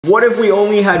What if we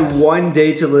only had one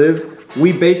day to live?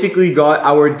 We basically got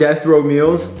our death row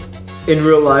meals in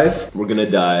real life. We're gonna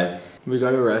die. We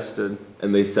got arrested.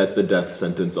 And they set the death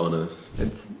sentence on us.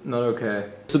 It's not okay.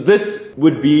 So this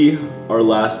would be our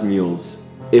last meals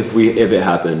if it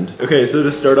happened. Okay, so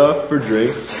to start off for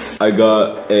drinks, I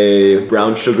got a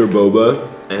brown sugar boba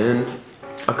and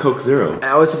a Coke Zero.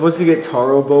 I was supposed to get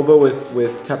taro boba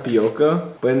with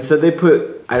tapioca, but instead they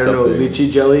put, I don't know,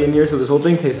 lychee jelly in here, so this whole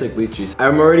thing tastes like lychees.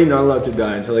 I'm already not allowed to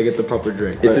die until I get the proper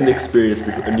drink. It's an experience,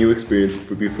 a new experience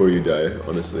before you die,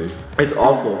 honestly. It's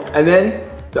awful. And then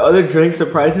the other drink,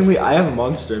 surprisingly, I have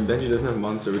Monster and Benji doesn't have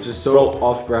Monster, which is so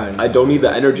off-brand. I don't need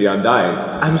the energy, I'm dying.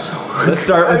 I'm so hungry. Let's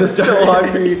start with the start. I'm so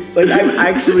hungry. Like, I'm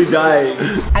actually dying.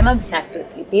 I'm obsessed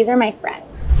with you. These are my friends.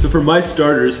 So for my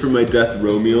starters, for my death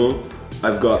row meal,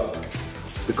 I've got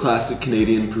the classic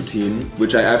Canadian poutine,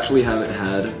 which I actually haven't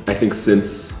had, I think,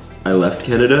 since I left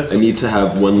Canada. I need to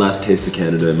have one last taste of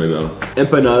Canada in my mouth.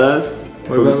 Empanadas.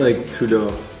 What about like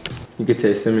Trudeau? You could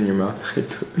taste them in your mouth.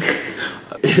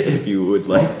 If you would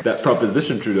like that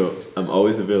proposition, Trudeau, I'm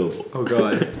always available. Oh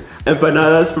God.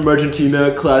 Empanadas from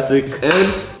Argentina, classic,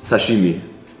 and sashimi.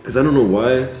 Because I don't know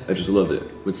why, I just loved it.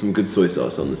 With some good soy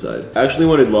sauce on the side. I actually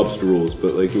wanted lobster rolls,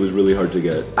 but like it was really hard to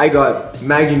get. I got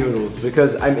Maggi noodles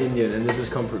because I'm Indian and this is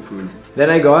comfort food. Then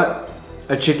I got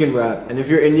a chicken wrap, and if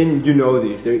you're Indian, you know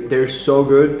these. They're so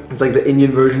good. It's like the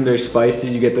Indian version, they're spicy.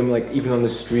 You get them like even on the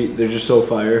street, they're just so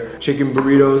fire. Chicken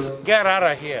burritos. Get out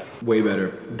of here. Way better.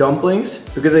 Dumplings,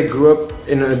 because I grew up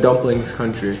in a dumplings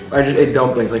country. I just ate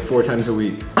dumplings like 4 times a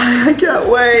week. I can't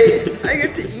wait. I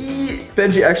get to eat.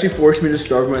 Benji actually forced me to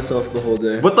starve myself the whole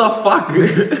day. What the fuck?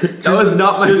 That was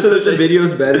not my decision. Just so that the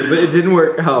video's better, but it didn't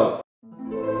work out.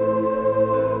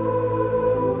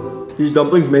 These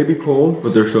dumplings may be cold,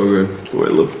 but they're so good. Oh, I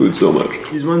love food so much.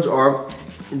 These ones are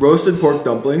roasted pork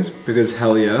dumplings, because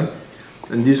hell yeah.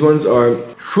 And these ones are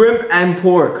shrimp and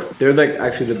pork. They're like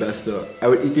actually the best though. I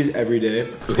would eat these every day.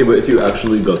 Okay, but if you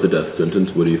actually got the death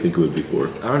sentence, what do you think it would be for?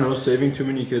 I don't know, saving too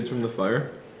many kids from the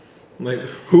fire. Like,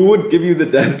 who would give you the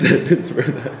death sentence for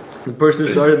that? The person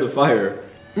who started the fire.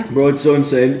 Bro, it's so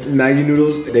insane. Maggi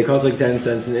noodles, they cost like 10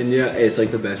 cents in India. It's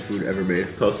like the best food ever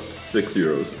made. Cost 6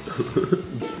 euros.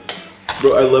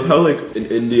 Bro, I love how like in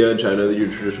India and China your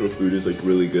traditional food is like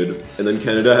really good. And then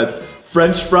Canada has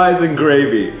French fries and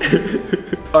gravy.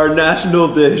 Our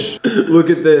national dish. Look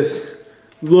at this.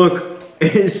 Look,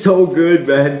 it is so good,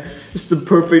 man. It's the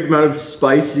perfect amount of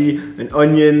spicy and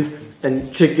onions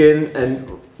and chicken, and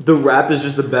the wrap is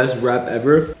just the best wrap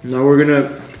ever. Now we're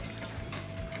gonna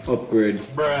upgrade.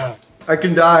 Bruh. I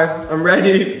can die. I'm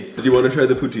ready. Do you want to try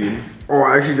the poutine? Oh,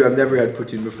 actually, I've never had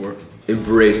poutine before.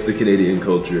 Embrace the Canadian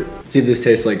culture. See if this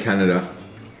tastes like Canada.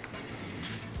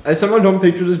 I somehow don't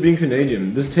picture this being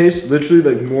Canadian. This tastes literally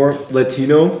like more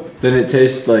Latino than it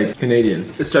tastes like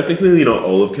Canadian. It's technically not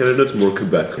all of Canada, it's more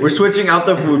Quebec. We're switching out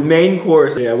the food, main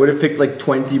course. Yeah, I would have picked like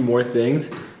 20 more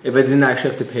things if I didn't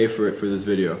actually have to pay for it for this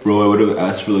video. Bro, I would have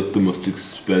asked for like the most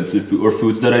expensive food, or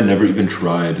foods that I never even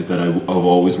tried that I've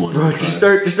always wanted to try.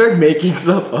 Just start making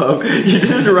stuff up. You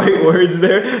just write words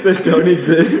there that don't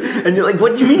exist, and you're like,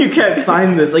 what do you mean you can't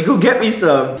find this? Like, go get me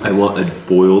some. I want a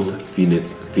boiled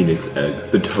phoenix egg,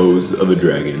 the toes of a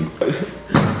dragon.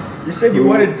 You said you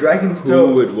wanted dragon's toes.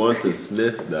 Who would want to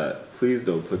sniff that? Please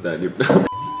don't put that in your mouth.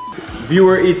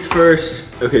 Viewer eats first.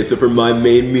 Okay, so for my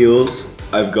main meals,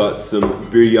 I've got some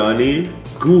biryani,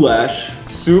 goulash,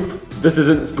 soup. This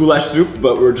isn't goulash soup,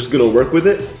 but we're just gonna work with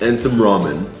it, and some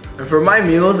ramen. And for my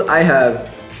meals, I have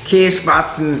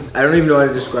Käsespätzle. I don't even know how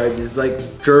to describe these.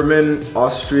 Like German,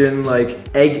 Austrian,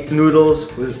 like egg noodles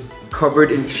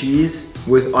covered in cheese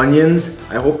with onions.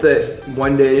 I hope that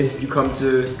one day if you come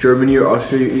to Germany or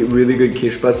Austria, you eat really good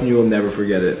Käsespätzle and you will never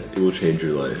forget it. It will change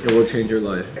your life. It will change your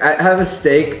life. I have a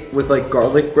steak with like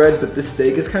garlic bread, but this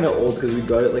steak is kind of old because we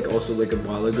got it like also like a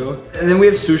while ago. And then we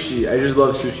have sushi. I just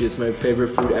love sushi. It's my favorite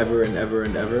food ever and ever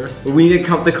and ever. But we need to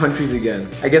count the countries again.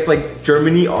 I guess like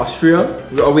Germany, Austria.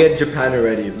 Oh, we had Japan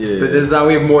already. Yeah. But this is now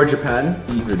we have more Japan.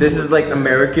 This is like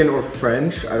American or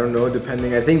French. I don't know,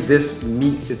 depending. I think this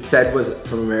meat, it said was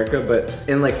from America, but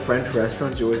in like French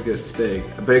restaurants, you always get steak.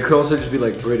 But it could also just be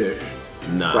like British.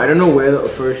 Nah. But I don't know where the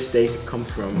first steak comes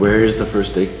from. Where is the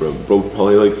first steak from? Bro,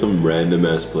 probably like some random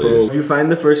ass place. Bro, if you find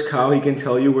the first cow, he can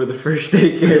tell you where the first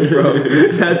steak came from.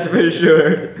 That's for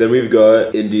sure. Then we've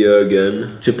got India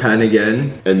again. Japan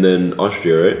again. And then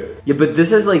Austria, right? Yeah, but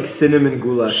this is like cinnamon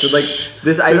goulash. So like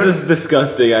this is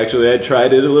disgusting actually. I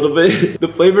tried it a little bit. The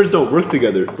flavors don't work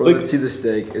together. Bro, like, let's see the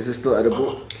steak. Is this still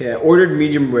edible? Okay, I ordered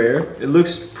medium rare. It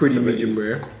looks pretty medium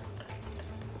rare.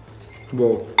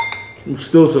 Whoa. It's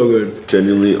still so good.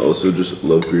 Genuinely also just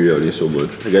love biryani so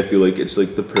much. Like I feel like it's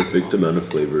like the perfect amount of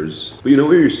flavors. But you know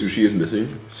where your sushi is missing?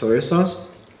 Soy sauce?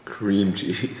 Cream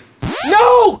cheese.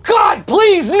 No! God,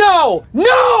 please, no!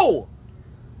 No!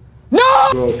 No!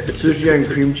 Bro, sushi and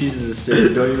cream cheese is a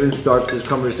sin. Don't even start this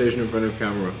conversation in front of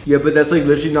camera. Yeah, but that's like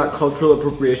literally not cultural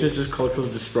appropriation, it's just cultural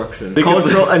destruction.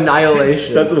 Cultural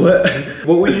annihilation. That's what?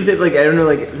 What would you say, like, I don't know,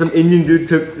 like some Indian dude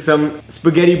took some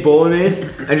spaghetti bolognese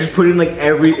and just put in like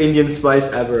every Indian spice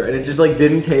ever, and it just like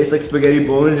didn't taste like spaghetti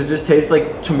bolognese, it just tastes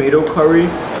like tomato curry.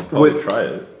 With try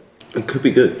it. It could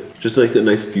be good. Just like a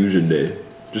nice fusion day.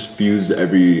 Just fuse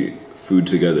every food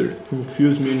together.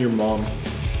 Fuse me and your mom.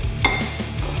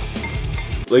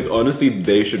 Like honestly,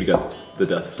 they should get the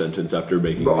death sentence after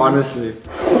making But honestly.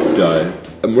 Die.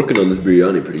 I'm working on this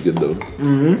biryani pretty good though.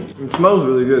 Mm-hmm. It smells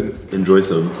really good. Enjoy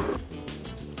some.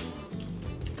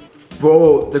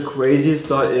 Bro, the craziest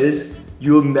thought is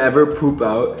you'll never poop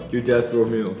out your death row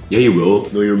meal. Yeah, you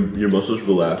will. No, your muscles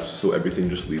relax, so everything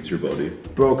just leaves your body.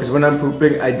 Bro, because when I'm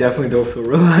pooping, I definitely don't feel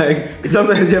relaxed.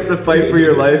 Sometimes you have to fight for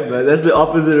your life, man. That's the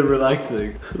opposite of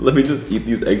relaxing. Let me just eat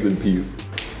these eggs in peace.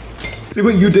 See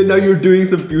what you did now? You're doing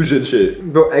some fusion shit.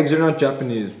 Bro, eggs are not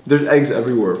Japanese. There's eggs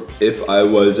everywhere. If I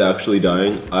was actually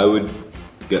dying, I would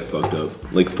get fucked up,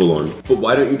 like full on. But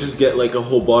why don't you just get like a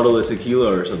whole bottle of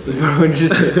tequila or something? Bro,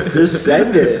 just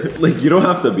send it. Like you don't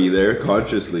have to be there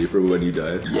consciously for when you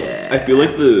die. Yeah. I feel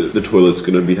like the toilet's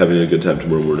gonna be having a good time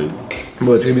tomorrow morning.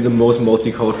 Bro, it's gonna be the most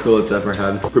multicultural it's ever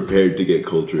had. Prepared to get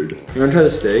cultured. You wanna try the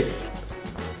steak?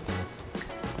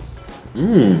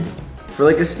 Mmm. For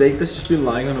like a steak that's just been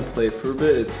lying on a plate for a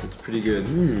bit, it's pretty good.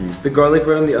 The garlic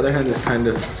bread on the other hand is kind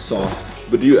of soft.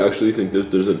 But do you actually think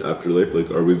there's an afterlife? Like,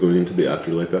 are we going into the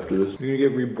afterlife after this? You're gonna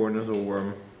get reborn as a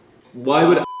worm. Why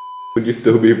would you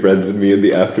still be friends with me in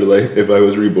the afterlife if I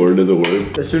was reborn as a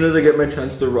worm? As soon as I get my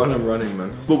chance to run, I'm running,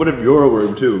 man. But what if you're a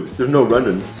worm too? There's no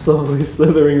running. Slowly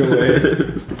slithering away.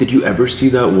 Did you ever see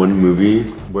that one movie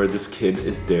where this kid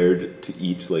is dared to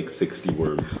eat like 60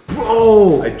 worms?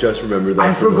 Bro! I just remember that.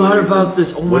 I forgot about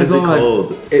this. Oh my god. What is it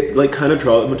called? It like kind of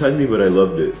traumatized me, but I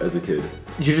loved it as a kid.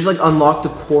 You just like unlock the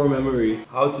core memory.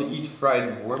 How to eat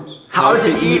fried worms? How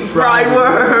to eat fried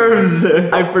worms!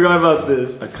 I forgot about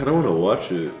this. I kind of want to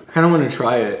watch it. I kind of want to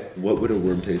try it. What would a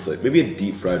worm taste like? Maybe a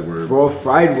deep fried worm. Bro, a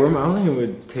fried worm, I don't think it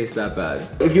would taste that bad.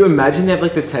 If you imagine they have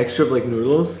like the texture of like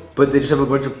noodles, but they just have a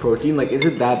bunch of protein, like is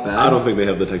it that bad? I don't think they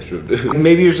have the texture of it.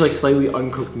 Maybe you're just like slightly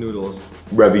uncooked noodles.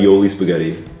 Ravioli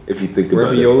spaghetti, if you think about it.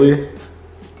 Ravioli?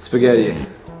 Spaghetti.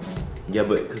 Yeah,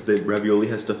 but because the ravioli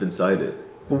has stuff inside it.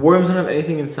 But worms don't have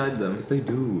anything inside them. Yes, they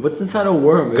do. What's inside a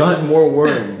worm? It's Guts. just more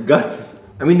worm. Guts.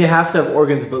 I mean, they have to have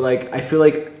organs, but like, I feel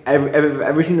like I've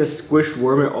ever seen a squished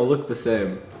worm, it all look the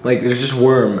same. Like, there's just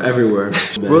worm everywhere.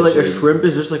 Bro, like a shrimp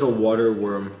is just like a water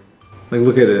worm. Like,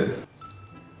 look at it.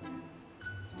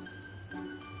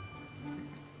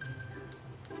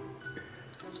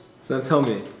 So now tell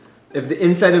me, if the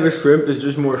inside of a shrimp is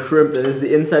just more shrimp, then is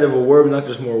the inside of a worm not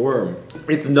just more worm?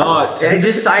 It's not. I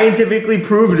just scientifically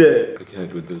proved it. I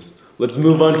can't with this. Let's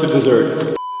move on to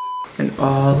desserts. And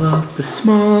all of the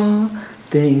small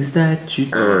things that you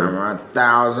do. I'm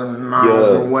 1,000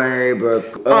 miles away, but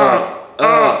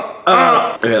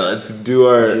Okay, let's do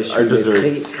our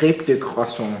desserts. Crêpe de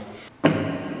croissant.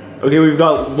 Okay, we've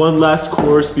got one last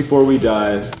course before we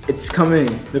die. It's coming.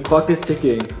 The clock is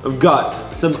ticking. I've got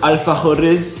some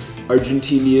alfajores,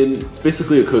 Argentinian,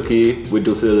 basically a cookie with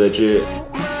dulce de leche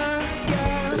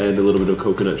and a little bit of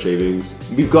coconut shavings.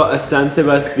 We've got a San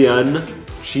Sebastian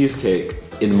cheesecake.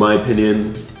 In my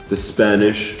opinion, the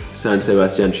Spanish San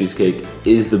Sebastian cheesecake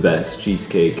is the best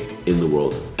cheesecake in the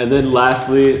world. And then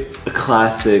lastly, a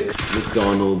classic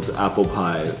McDonald's apple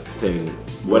pie thing.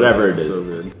 Whatever it is. So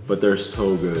good. But they're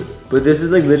so good. But this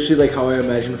is like literally like how I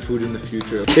imagine food in the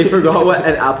future. They forgot what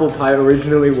an apple pie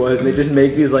originally was, and they just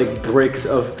make these like bricks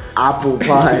of apple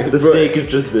pie. The steak is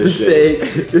just this The shit.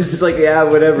 steak. It's just like, yeah,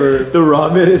 whatever. The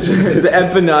ramen is just The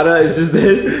empanada is just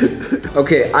this.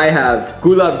 Okay, I have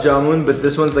gulab jamun, but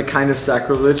this one's like kind of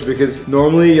sacrilege because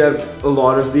normally you have a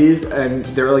lot of these and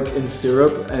they're like in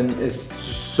syrup and it's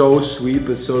so sweet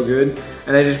but so good.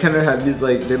 And I just kind of have these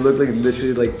like, they look like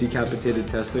literally like decapitated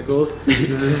testicles. This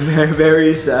is very,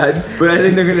 very sad. But I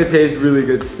think they're gonna taste really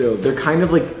good still. They're kind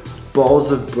of like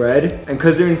balls of bread, and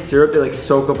because they're in syrup, they like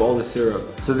soak up all the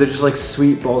syrup. So they're just like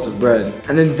sweet balls of bread.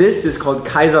 And then this is called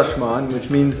Kaiserschmarrn, which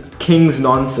means king's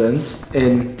nonsense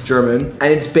in German.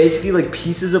 And it's basically like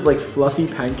pieces of like fluffy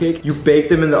pancake. You bake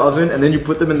them in the oven, and then you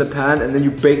put them in the pan, and then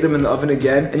you bake them in the oven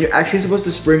again. And you're actually supposed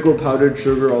to sprinkle powdered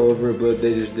sugar all over it, but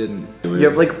they just didn't. You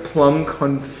have like plum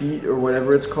confit or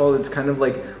whatever it's called. It's kind of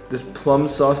like this plum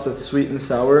sauce that's sweet and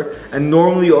sour. And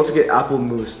normally you also get apple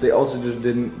mousse. They also just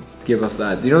didn't give us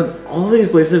that. You know, all these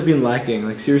places have been lacking.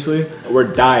 Like seriously,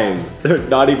 we're dying. They're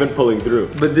not even pulling through.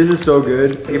 But this is so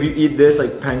good. If you eat this,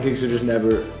 like pancakes are just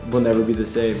will never be the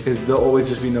same because they'll always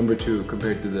just be number 2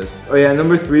 compared to this. Oh yeah,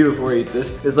 number 3 before I eat this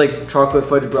is like chocolate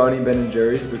fudge brownie Ben and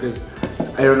Jerry's because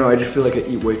I don't know, I just feel like I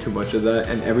eat way too much of that,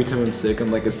 and every time I'm sick, I'm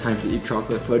like, it's time to eat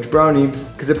chocolate fudge brownie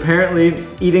because apparently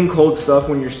eating cold stuff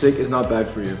when you're sick is not bad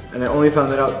for you. And I only found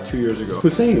that out 2 years ago.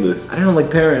 Who's saying this? I don't know, like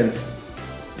parents.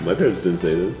 My parents didn't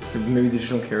say this. Maybe they just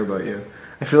don't care about you.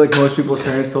 I feel like most people's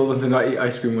parents told them to not eat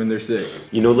ice cream when they're sick.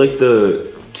 You know, like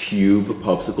the tube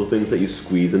popsicle things that you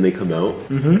squeeze and they come out?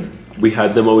 Mm-hmm. We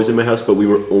had them always in my house, but we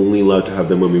were only allowed to have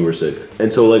them when we were sick.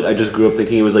 And so like I just grew up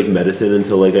thinking it was like medicine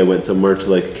until like I went somewhere to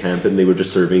like camp and they were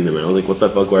just serving them. And I was like, what the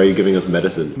fuck, why are you giving us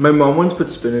medicine? My mom once put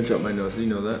spinach up my nose, do you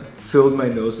know that? Filled my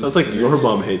nose with Sounds like your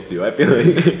mom hates you, I feel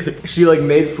like. She like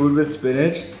made food with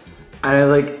spinach and I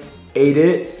like ate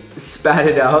it, spat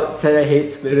it out, said I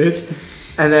hate spinach.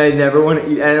 And then I never want to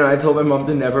eat. And I told my mom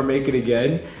to never make it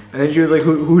again. And then she was like,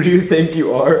 who do you think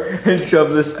you are? And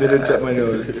shoved the spinach up my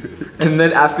nose. And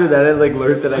then after that, I like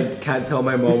learned that I can't tell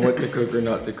my mom what to cook or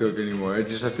not to cook anymore. I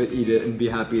just have to eat it and be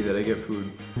happy that I get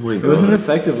food. Oh my God. It was an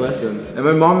effective lesson. And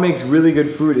my mom makes really good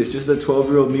food. It's just that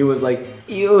 12-year-old me was like,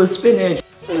 ew, spinach.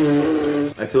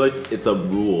 I feel like it's a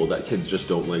rule that kids just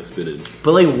don't like spinach.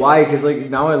 But like why? Because like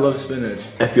now I love spinach.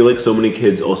 I feel like so many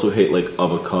kids also hate like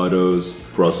avocados,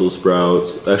 Brussels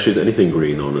sprouts. Actually, it's anything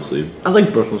green, honestly. I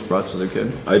like Brussels sprouts as a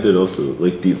kid. I did also,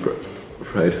 like deep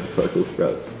fried Brussels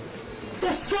sprouts.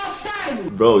 Disgusting!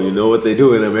 Bro, you know what they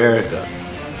do in America.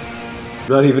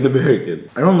 Not even American.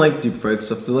 I don't like deep fried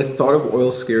stuff. The like thought of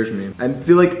oil scares me. I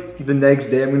feel like the next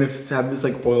day I'm gonna have this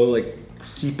like oil like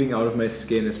seeping out of my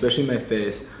skin, especially my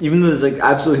face. Even though there's like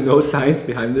absolutely no science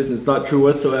behind this and it's not true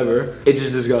whatsoever, it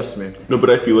just disgusts me. No,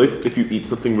 but I feel like if you eat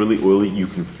something really oily, you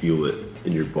can feel it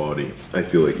in your body. I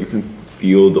feel like you can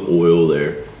feel the oil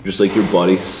there. Just like your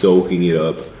body soaking it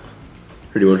up.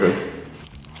 Here, do you want to try?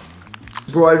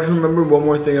 Bro, I just remember one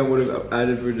more thing I would have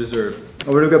added for dessert.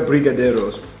 I would have got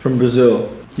brigadeiros from Brazil.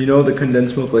 You know the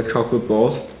condensed milk like chocolate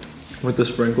balls with the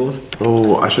sprinkles?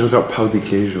 Oh, I should have got pão de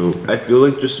queijo. I feel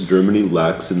like just Germany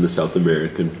lacks in the South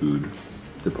American food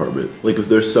department. Like if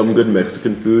there's some good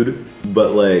Mexican food,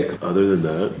 but like other than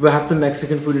that. But half the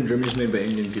Mexican food in Germany is made by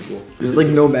Indian people. There's like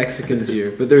no Mexicans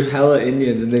here, but there's hella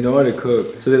Indians and they know how to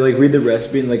cook. So they like read the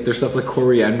recipe and like there's stuff like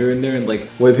coriander in there and like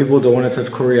white people don't want to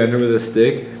touch coriander with a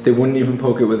stick. They wouldn't even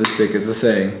poke it with a stick, it's a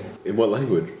saying. In what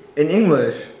language? In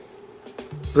English.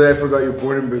 But I forgot you're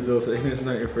born in Brazil, so English is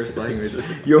not your first language.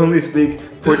 You only speak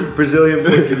Brazilian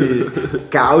Portuguese.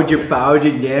 Caude,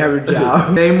 paude, never,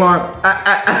 tchau. Neymar.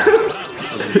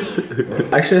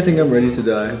 Actually, I think I'm ready to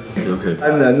die. Okay.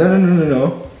 I'm not.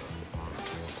 No.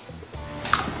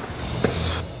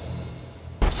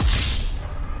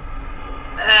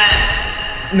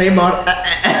 Neymar.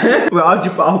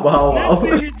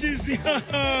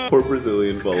 Poor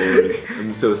Brazilian followers.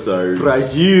 I'm so sorry.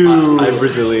 Brazil. I'm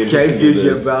Brazilian. I've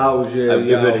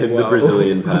given him the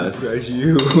Brazilian pass.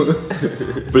 Brazil.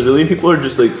 Brazilian people are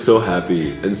just like so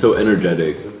happy and so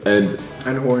energetic and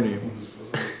horny.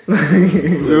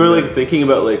 we were like thinking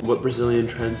about like what Brazilian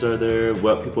trends are there,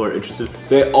 what people are interested in.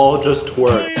 They all just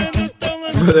twerk.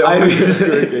 But they're always just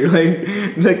twerking.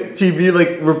 Like TV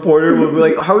like reporter will be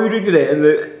like, how are you doing today? And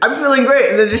I'm feeling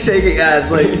great, and then just shaking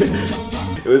ass like.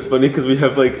 It was funny because we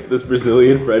have like this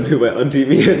Brazilian friend who went on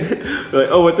TV and we're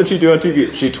like, oh, what did she do on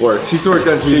TV? She twerked. She twerked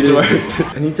on TV. She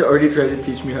twerked. Anita already tried to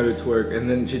teach me how to twerk, and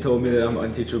then she told me that I'm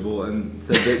unteachable and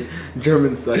said that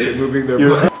Germans suck at moving their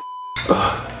butt.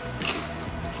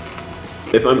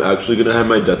 If I'm actually gonna have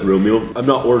my death row meal, I'm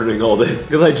not ordering all this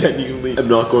because I genuinely am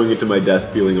not going into my death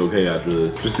feeling okay after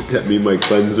this. Just get me my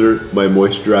cleanser, my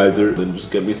moisturizer, then just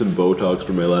get me some Botox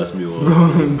for my last meal.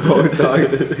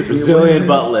 Botox. Brazilian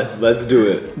butt lift. Let's do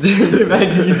it.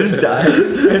 Imagine you just die.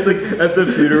 It's like at the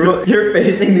funeral, you're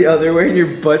facing the other way and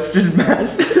your butt's just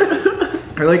massive.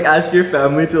 Or like ask your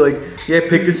family to like, yeah,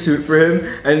 pick a suit for him,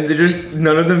 and they just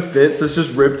none of them fit, so it's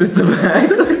just ripped at the back.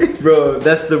 Bro,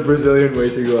 that's the Brazilian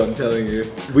way to go, I'm telling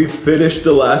you. We finished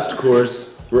the last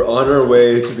course. We're on our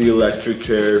way to the electric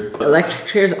chair. Electric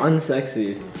chair's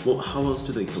unsexy. Well, how else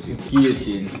do they kill people?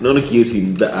 Guillotine. Not a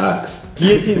guillotine, the axe.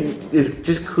 Guillotine is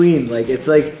just clean. Like, it's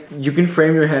like, you can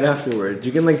frame your head afterwards.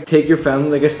 You can like take your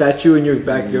family, like a statue in your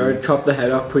backyard, chop the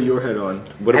head off, put your head on.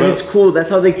 What and about, it's cool,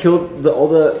 that's how they killed all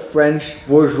the French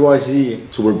bourgeoisie.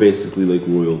 so we're basically like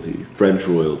royalty, French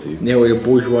royalty. Yeah, we're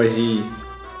bourgeoisie.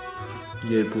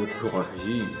 Les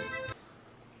bourgeoisie.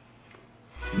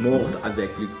 Mordre avec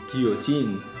le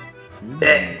guillotine.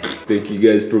 Thank you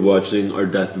guys for watching our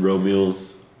death row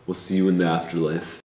meals. We'll see you in the afterlife.